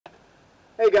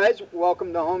Hey guys,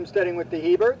 welcome to Homesteading with the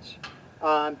Heberts.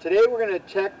 Today we're going to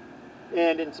check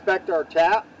and inspect our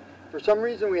tap. For some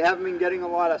reason we haven't been getting a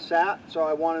lot of sap, so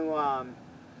I want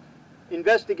to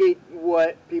investigate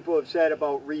what people have said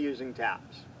about reusing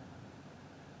taps.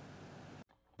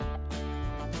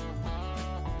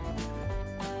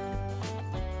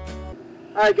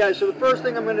 Alright guys, so the first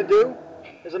thing I'm going to do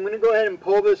is I'm going to go ahead and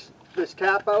pull this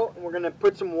tap out, and we're going to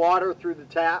put some water through the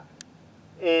tap.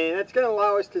 And that's going to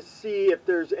allow us to see if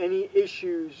there's any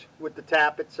issues with the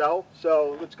tap itself.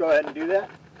 So let's go ahead and do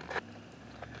that.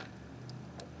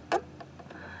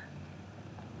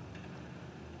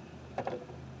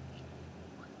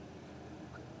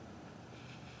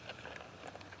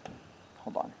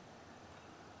 Hold on.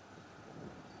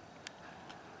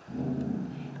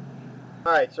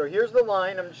 Alright, so here's the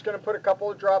line. I'm just going to put a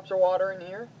couple of drops of water in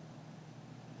here.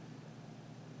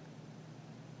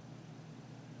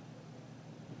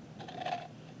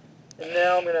 And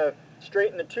now I'm going to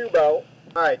straighten the tube out.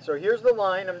 Alright, so here's the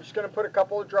line. I'm just going to put a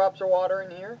couple of drops of water in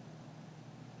here.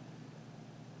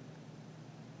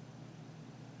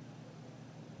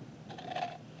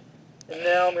 And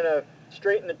now I'm going to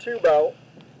straighten the tube out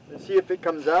and see if it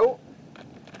comes out.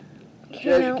 As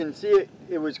you can see,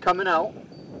 it was coming out.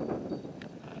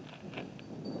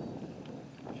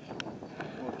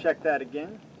 We'll check that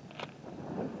again.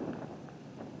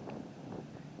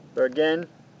 So again,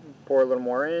 pour a little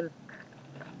more in.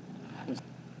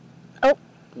 Oh,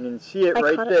 you can see it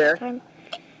right there.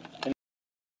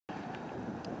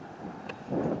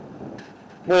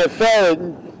 Well, it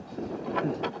fell.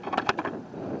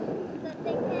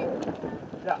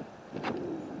 Yeah.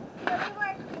 So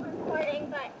we were recording,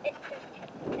 but it's just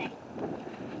okay.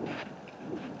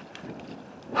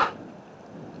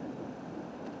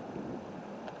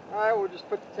 Alright, we'll just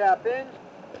put the tap in.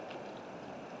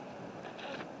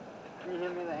 Can you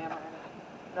hand me the hammer?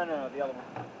 No, the other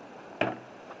one.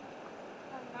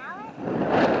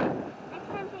 Next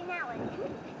time say mallet.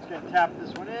 Just going to tap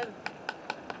this one in.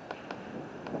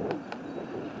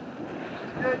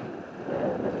 It's good.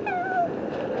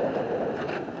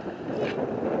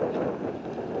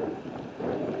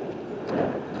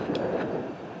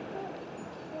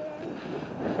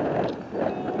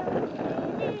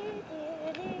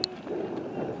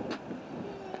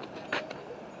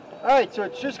 Alright, so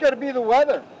it's just got to be the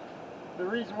weather. The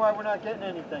reason why we're not getting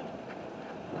anything.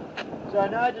 So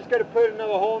now I just got to put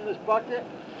another hole in this bucket.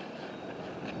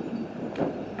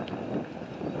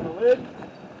 And the lid.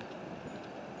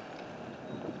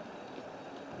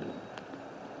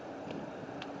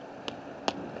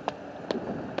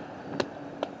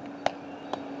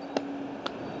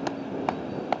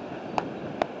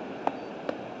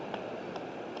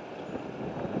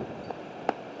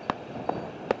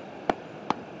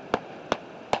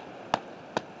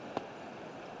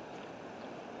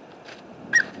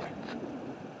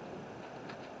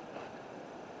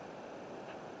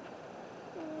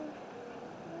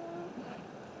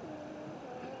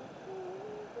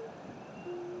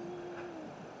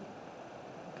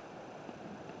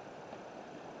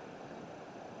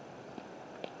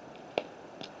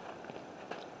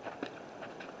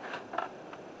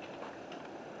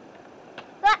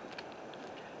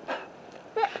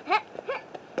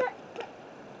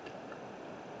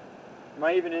 Am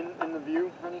I even in the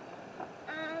view, honey?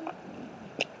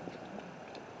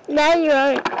 No, you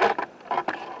aren't.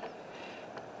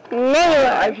 No, you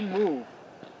aren't. I can move.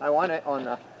 I want it on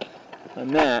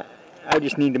that. I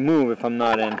just need to move if I'm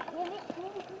not in.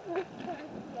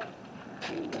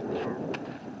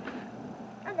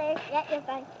 Oh, there. Yeah, you're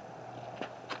fine.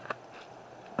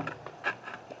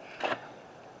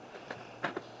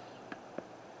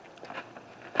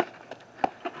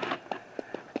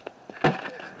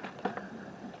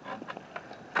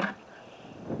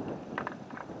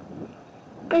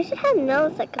 We should have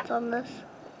milliseconds on this.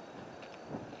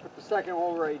 Put the second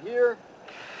hole right here.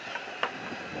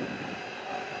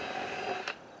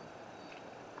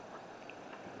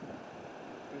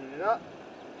 Clean it up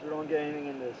so we don't get anything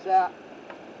into the sap.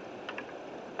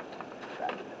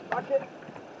 Back in the bucket.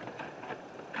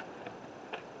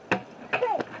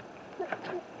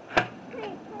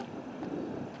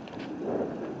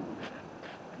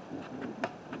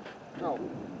 No,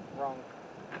 wrong.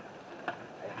 I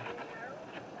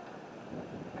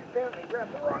apparently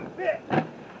grabbed the wrong bit.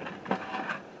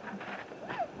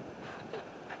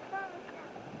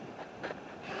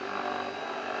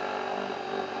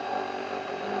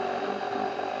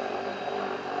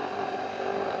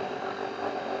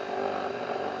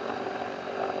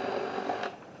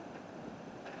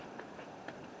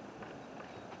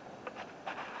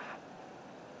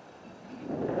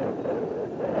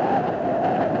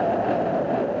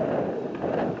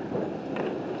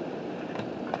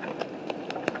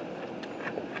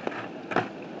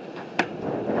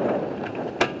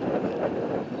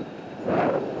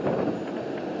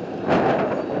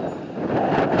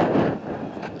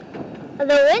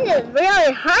 The wind is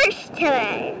really harsh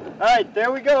today. Alright,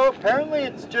 there we go. Apparently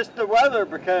it's just the weather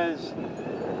because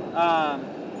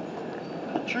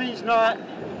the tree's not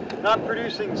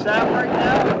producing sound right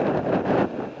now.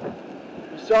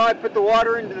 You saw I put the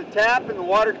water into the tap and the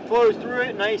water flows through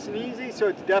it nice and easy, so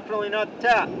it's definitely not the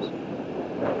taps.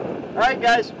 Alright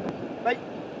guys, bye.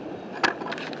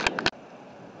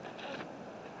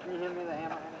 Can you hand me the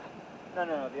hammer?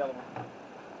 No, the other one.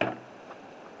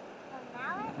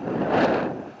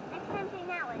 Next time say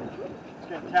mallet. Just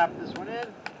going to tap this one in.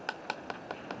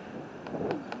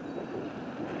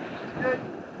 Good.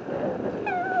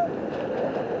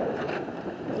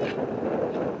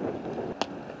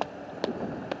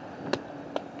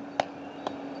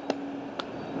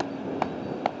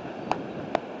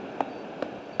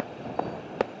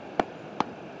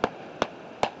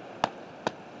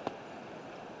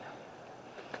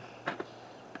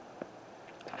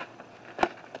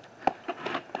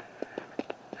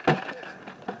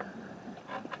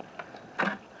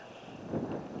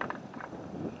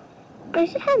 They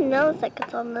should have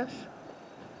milliseconds on this.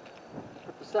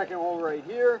 Put the second hole right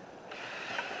here.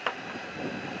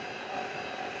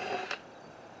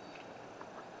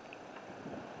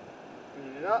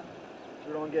 Clean it up so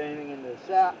we don't get anything into the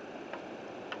sap.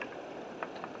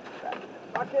 Back in the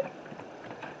bucket.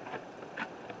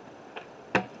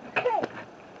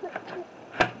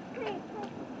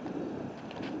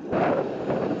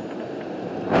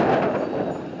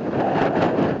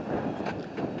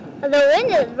 The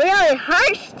wind is really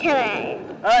harsh today.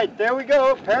 Alright, there we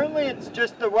go. Apparently it's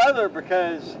just the weather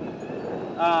because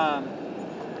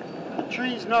the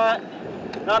tree's not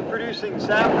producing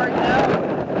sound right now.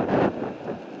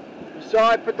 You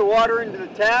saw I put the water into the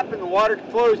tap and the water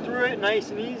flows through it nice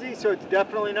and easy, so it's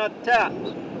definitely not the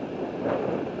taps.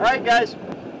 Alright guys,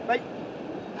 bye.